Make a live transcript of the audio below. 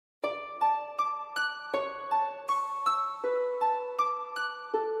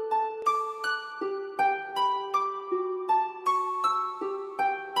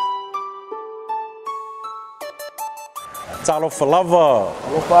Talo Falava.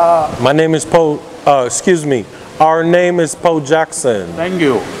 My name is our name is Poe Jackson. Thank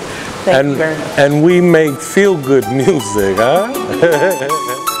you. Thank you very much. And we make feel-good music, huh?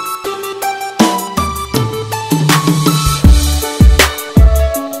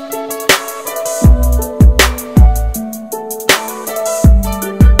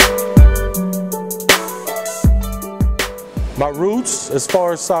 My roots, as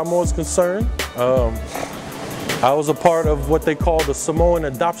far as Samoa is concerned, I was a part of what they call the Samoan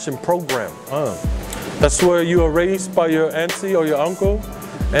adoption program. That's where you are raised by your auntie or your uncle,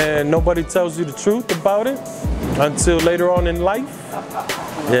 and nobody tells you the truth about it until later on in life.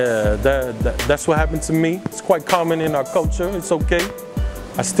 Yeah, that's what happened to me. It's quite common in our culture. It's okay.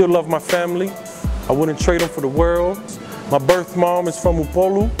 I still love my family. I wouldn't trade them for the world. My birth mom is from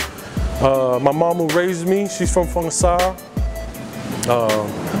Upolu. My mom who raised me, she's from Whangasā.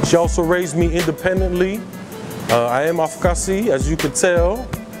 She also raised me independently. I am Afkasi, as you can tell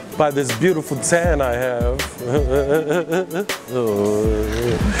by this beautiful tan I have.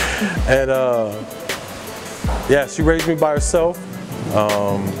 And yeah, she raised me by herself.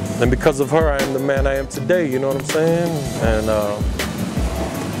 And because of her, I am the man I am today, you know what I'm saying? And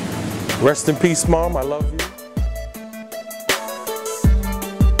rest in peace, Mom, I love you.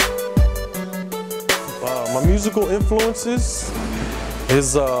 My musical influences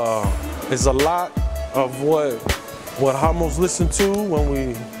is a lot of what Hamos listen to when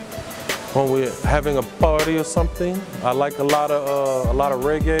we're having a party or something. I like a lot of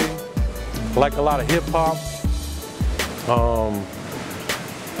reggae. I like a lot of hip hop.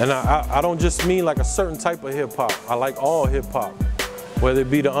 And I don't just mean like a certain type of hip hop. I like all hip hop, whether it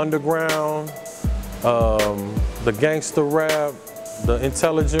be the underground, the gangster rap, the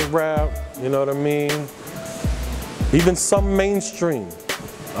intelligent rap. You know what I mean? Even some mainstream.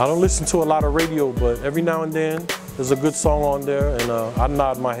 I don't listen to a lot of radio, but every now and then there's a good song on there, and I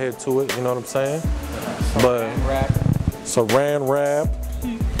nod my head to it, you know what I'm saying? Saran wrap.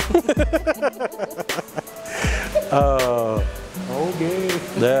 Okay.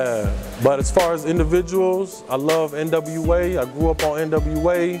 Yeah, but as far as individuals, I love NWA. I grew up on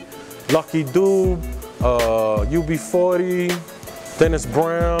NWA, Lucky Dube, UB40, Dennis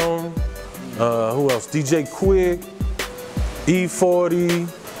Brown, who else? DJ Quick, E40,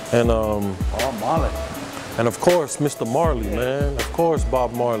 and Marley. And of course, Mr. Marley, man. Of course,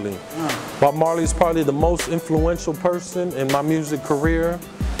 Bob Marley. Bob Marley is probably the most influential person in my music career.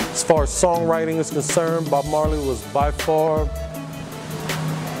 As far as songwriting is concerned, Bob Marley was by far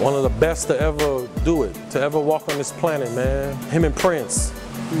one of the best to ever do it, to ever walk on this planet, man. Him and Prince.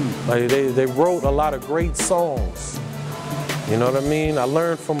 Like they wrote a lot of great songs. You know what I mean? I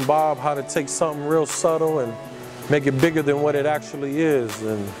learned from Bob how to take something real subtle and make it bigger than what it actually is,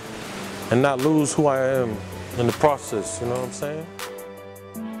 and not lose who I am in the process, you know what I'm saying?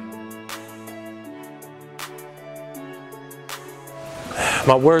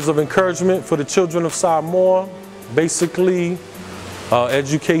 My words of encouragement for the children of Samoa, basically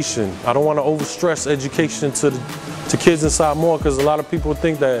education. I don't want to overstress education to kids in Samoa, because a lot of people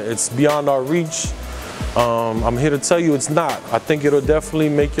think that it's beyond our reach. I'm here to tell you it's not. I think it'll definitely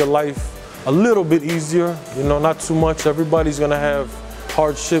make your life a little bit easier, you know, not too much. Everybody's gonna have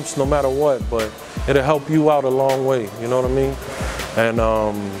hardships no matter what, but it'll help you out a long way, you know what I mean? And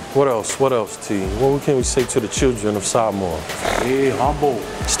what else, T? What can we say to the children of Samoa? Stay humble.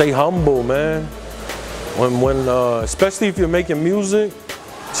 Stay humble, man. Especially if you're making music,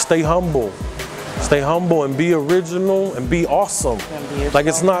 stay humble. Stay humble and be original and be awesome. Like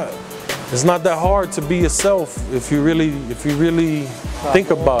it's not that hard to be yourself if you really think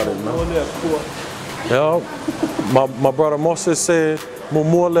about it, man. Yeah, my brother Moses said,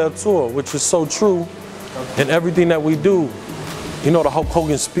 which is so true in everything that we do. You know the Hulk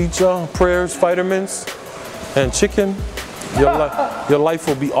Hogan speech, prayers, vitamins, and chicken. Your life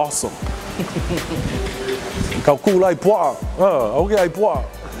will be awesome.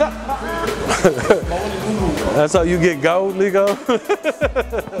 That's how you get gold, Ligo.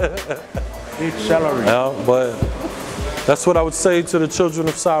 Eat celery. Yeah, but that's what I would say to the children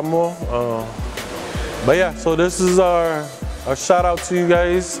of Samoa. But yeah, so this is our shout out to you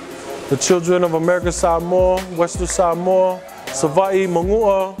guys, the children of American Samoa, Western Samoa, Savai'i,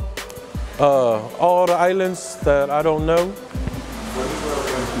 Mangua, all the islands that I don't know.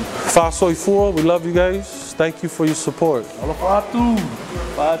 Fa Soifua, we love you guys. Thank you for your support. Fatu.